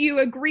you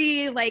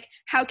agree? Like,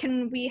 how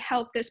can we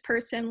help this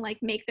person like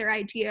make their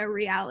idea a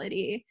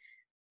reality,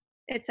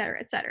 et cetera,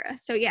 et cetera.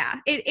 So yeah,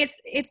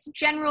 it's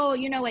general,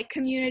 you know, like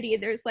community.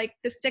 There's like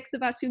the 6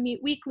 of us who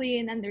meet weekly,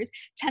 and then there's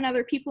 10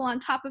 other people on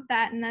top of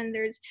that. And then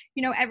there's,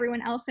 you know,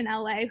 everyone else in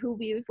LA who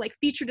we've like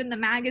featured in the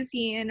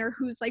magazine or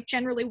who's like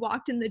generally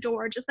walked in the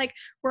door. Just like,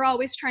 we're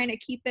always trying to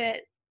keep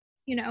it,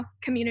 you know,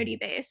 community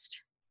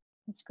based.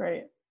 That's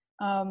great.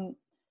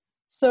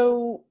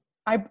 So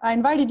I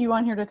invited you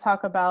on here to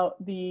talk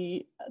about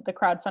the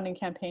crowdfunding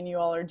campaign you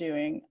all are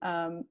doing.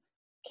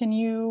 Can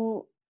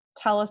you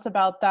tell us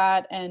about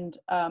that, and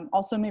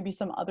also maybe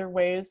some other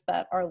ways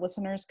that our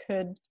listeners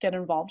could get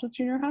involved with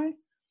Junior High?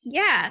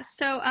 Yeah,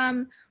 so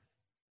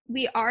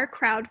we are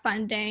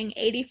crowdfunding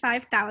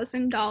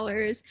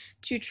 $85,000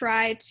 to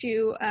try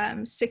to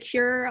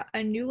secure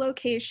a new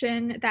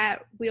location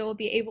that we'll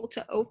be able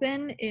to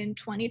open in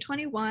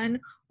 2021,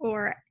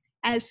 or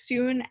as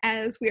soon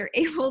as we are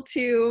able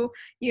to,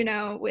 you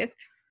know, with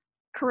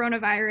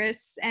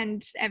coronavirus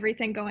and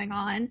everything going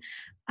on.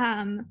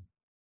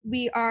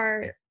 We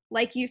are,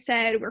 like you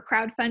said, we're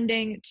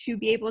crowdfunding to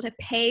be able to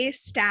pay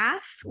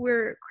staff.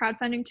 We're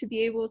crowdfunding to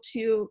be able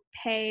to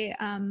pay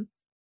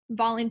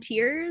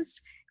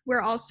volunteers.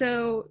 We're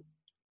also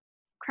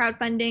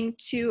crowdfunding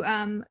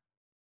to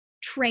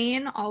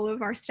train all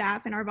of our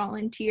staff and our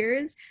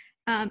volunteers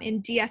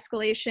in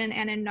de-escalation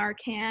and in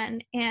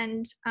Narcan.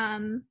 And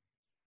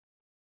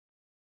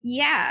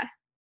yeah.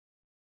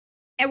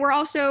 and we're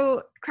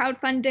also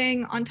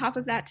crowdfunding on top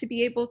of that to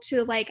be able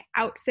to like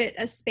outfit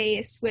a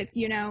space with,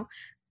 you know,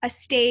 a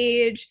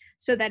stage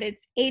so that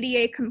it's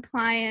ADA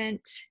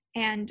compliant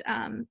and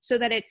so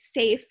that it's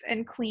safe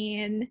and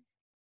clean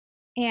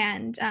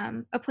and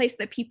a place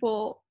that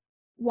people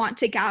want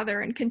to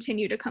gather and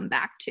continue to come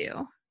back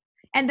to.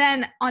 And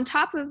then on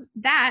top of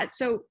that,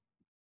 so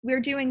we're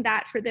doing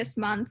that for this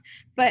month,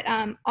 but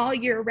all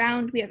year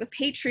round, we have a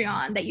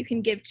Patreon that you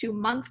can give to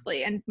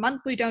monthly, and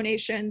monthly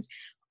donations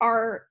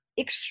are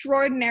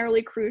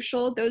extraordinarily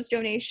crucial. Those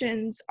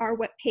donations are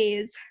what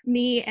pays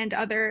me and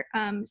other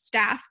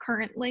staff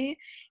currently,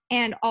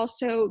 and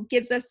also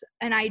gives us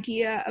an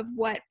idea of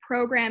what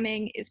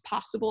programming is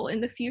possible in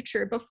the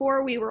future.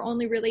 Before, we were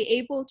only really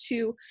able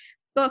to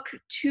book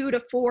 2 to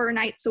 4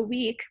 nights a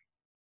week.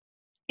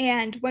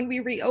 And when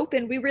we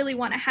reopen, we really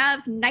want to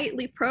have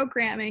nightly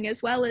programming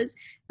as well as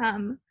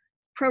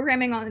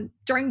programming on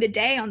during the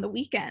day on the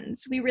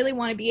weekends. We really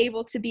want to be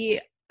able to be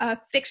a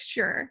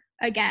fixture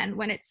again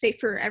when it's safe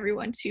for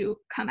everyone to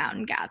come out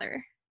and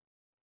gather.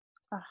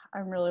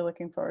 I'm really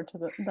looking forward to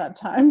that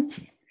time.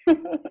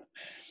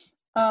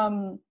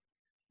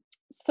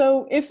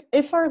 So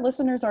if our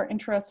listeners are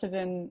interested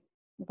in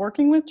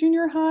working with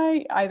junior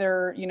high,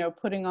 either, you know,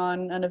 putting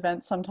on an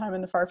event sometime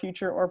in the far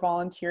future or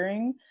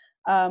volunteering,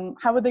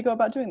 how would they go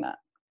about doing that?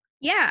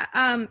 Yeah,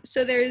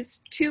 so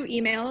there's 2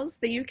 emails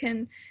that you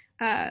can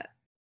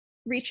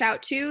reach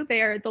out to.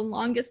 They're the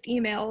longest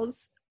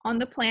emails on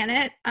the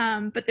planet,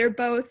 but they're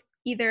both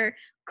either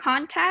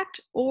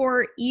contact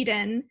or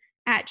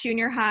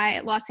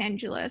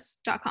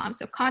eden@juniorhighlosangeles.com.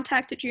 So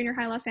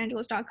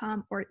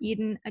contact@juniorhighlosangeles.com or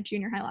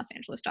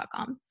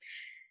eden@juniorhighlosangeles.com.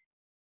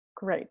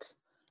 Great.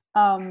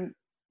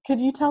 Could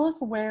you tell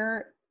us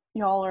where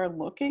y'all are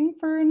looking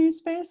for a new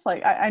space?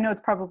 Like, I know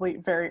it's probably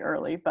very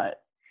early,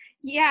 but.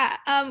 Yeah,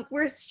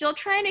 we're still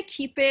trying to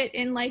keep it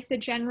in like the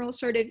general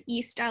sort of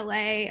East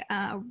LA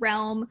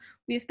realm.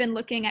 We've been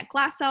looking at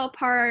Glassell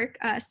Park,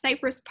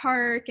 Cypress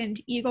Park, and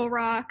Eagle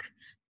Rock,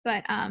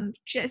 but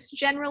just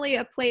generally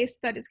a place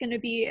that is going to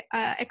be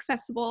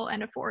accessible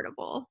and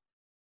affordable.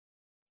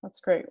 That's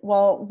great.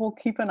 Well, we'll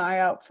keep an eye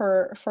out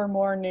for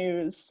more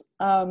news.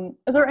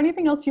 Is there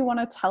anything else you want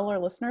to tell our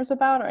listeners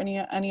about, or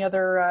any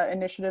other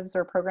initiatives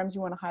or programs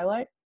you want to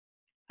highlight?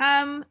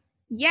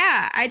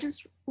 Yeah, I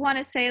just want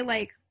to say,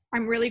 like,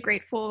 I'm really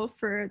grateful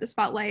for the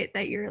spotlight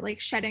that you're like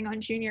shedding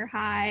on junior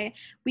high.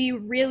 We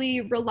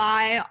really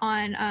rely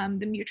on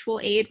the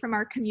mutual aid from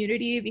our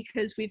community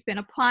because we've been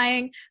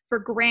applying for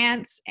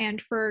grants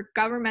and for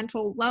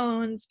governmental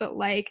loans, but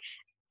like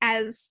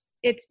as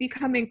it's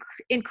becoming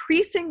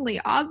increasingly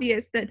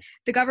obvious that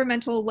the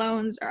governmental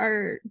loans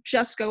are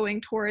just going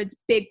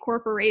towards big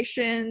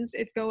corporations,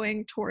 it's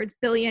going towards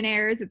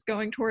billionaires, it's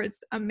going towards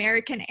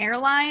American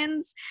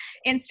Airlines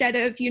instead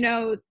of, you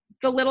know,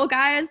 the little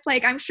guys.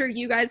 Like, I'm sure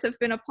you guys have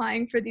been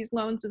applying for these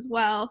loans as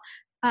well.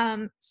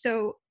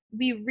 So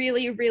we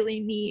really, really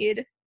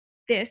need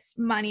this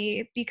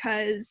money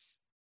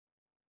because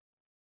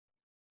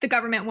the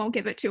government won't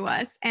give it to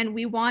us. And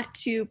we want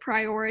to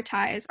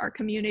prioritize our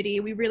community.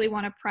 We really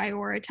want to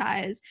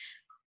prioritize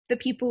the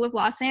people of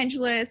Los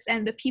Angeles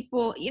and the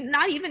people,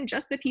 not even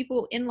just the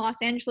people in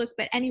Los Angeles,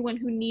 but anyone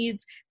who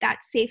needs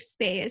that safe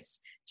space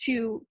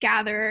to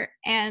gather.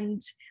 And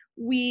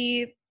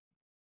we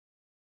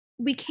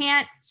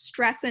can't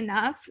stress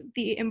enough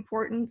the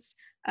importance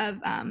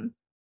of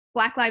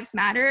Black Lives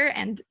Matter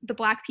and the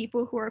Black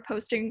people who are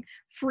posting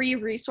free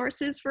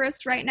resources for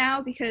us right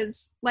now,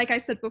 because like I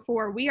said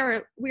before, we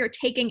are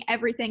taking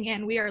everything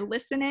in. We are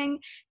listening,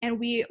 and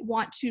we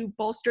want to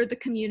bolster the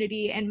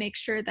community and make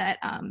sure that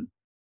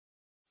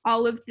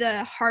all of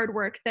the hard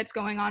work that's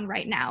going on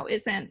right now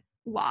isn't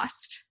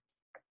lost.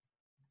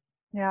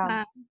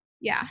 Yeah.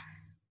 Yeah.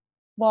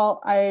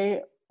 Well,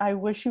 I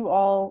wish you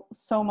all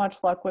so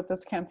much luck with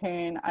this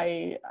campaign.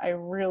 I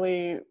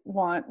really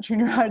want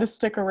junior high to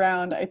stick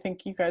around. I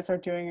think you guys are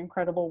doing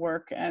incredible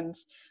work, and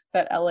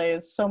that LA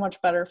is so much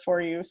better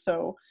for you.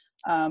 So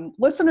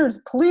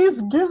listeners,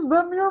 please give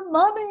them your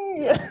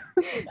money.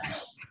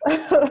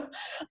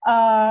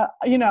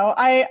 You know,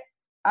 I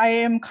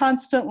am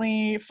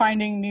constantly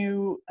finding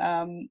new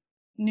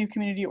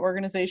community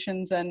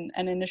organizations and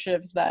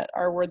initiatives that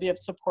are worthy of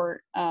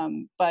support.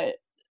 But,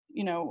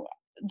 you know,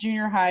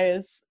 junior high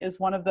is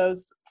one of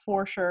those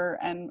for sure,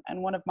 and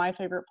one of my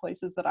favorite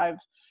places that I've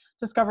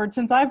discovered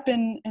since I've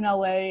been in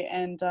LA.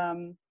 And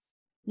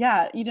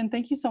yeah, Eden,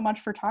 thank you so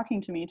much for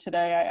talking to me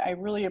today. I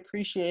really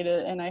appreciate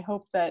it, and I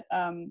hope that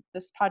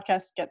this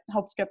podcast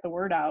helps get the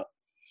word out.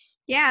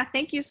 Yeah,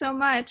 thank you so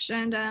much,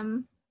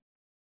 and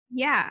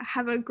yeah,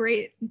 have a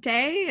great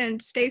day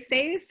and stay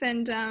safe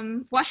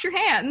and wash your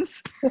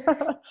hands.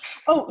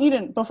 Oh,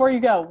 Eden, before you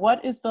go,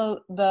 what is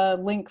the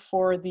link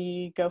for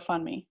the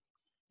GoFundMe?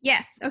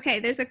 Yes.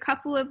 Okay. There's a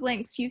couple of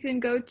links. You can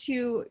go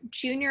to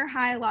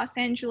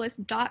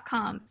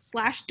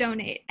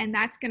juniorhighlosangeles.com/donate, and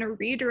that's going to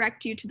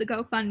redirect you to the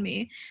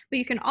GoFundMe. But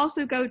you can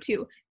also go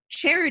to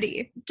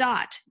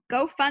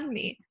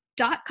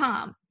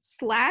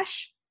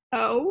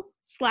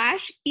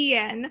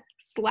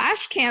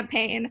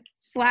charity.gofundme.com/o/en/campaign/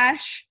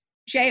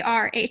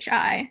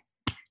 JRHI.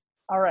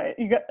 All right.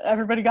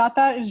 Everybody got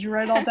that? Did you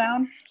write it all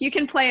down? You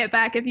can play it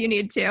back if you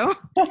need to.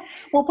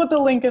 We'll put the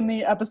link in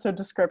the episode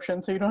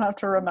description so you don't have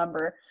to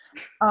remember.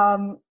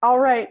 All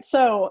right.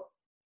 So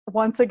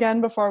once again,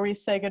 before we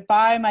say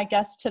goodbye, my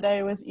guest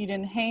today was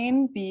Eden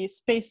Hain, the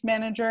space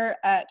manager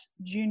at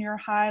Junior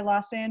High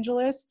Los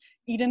Angeles.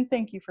 Eden,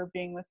 thank you for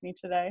being with me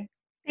today.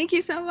 Thank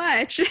you so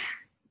much.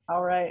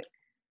 All right.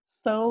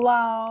 So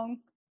long.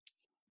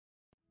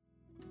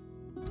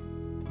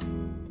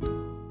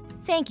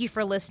 Thank you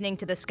for listening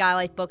to the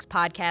Skylight Books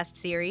podcast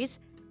series.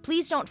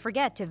 Please don't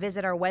forget to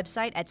visit our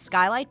website at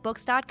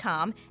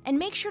skylightbooks.com and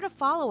make sure to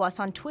follow us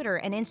on Twitter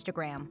and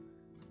Instagram.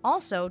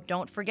 Also,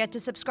 don't forget to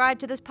subscribe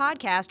to this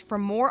podcast for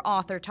more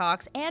author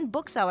talks and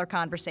bookseller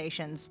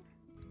conversations.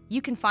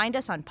 You can find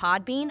us on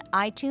Podbean,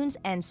 iTunes,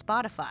 and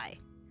Spotify.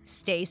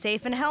 Stay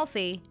safe and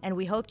healthy, and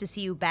we hope to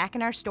see you back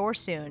in our store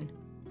soon.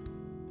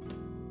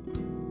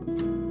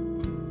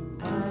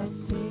 I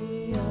see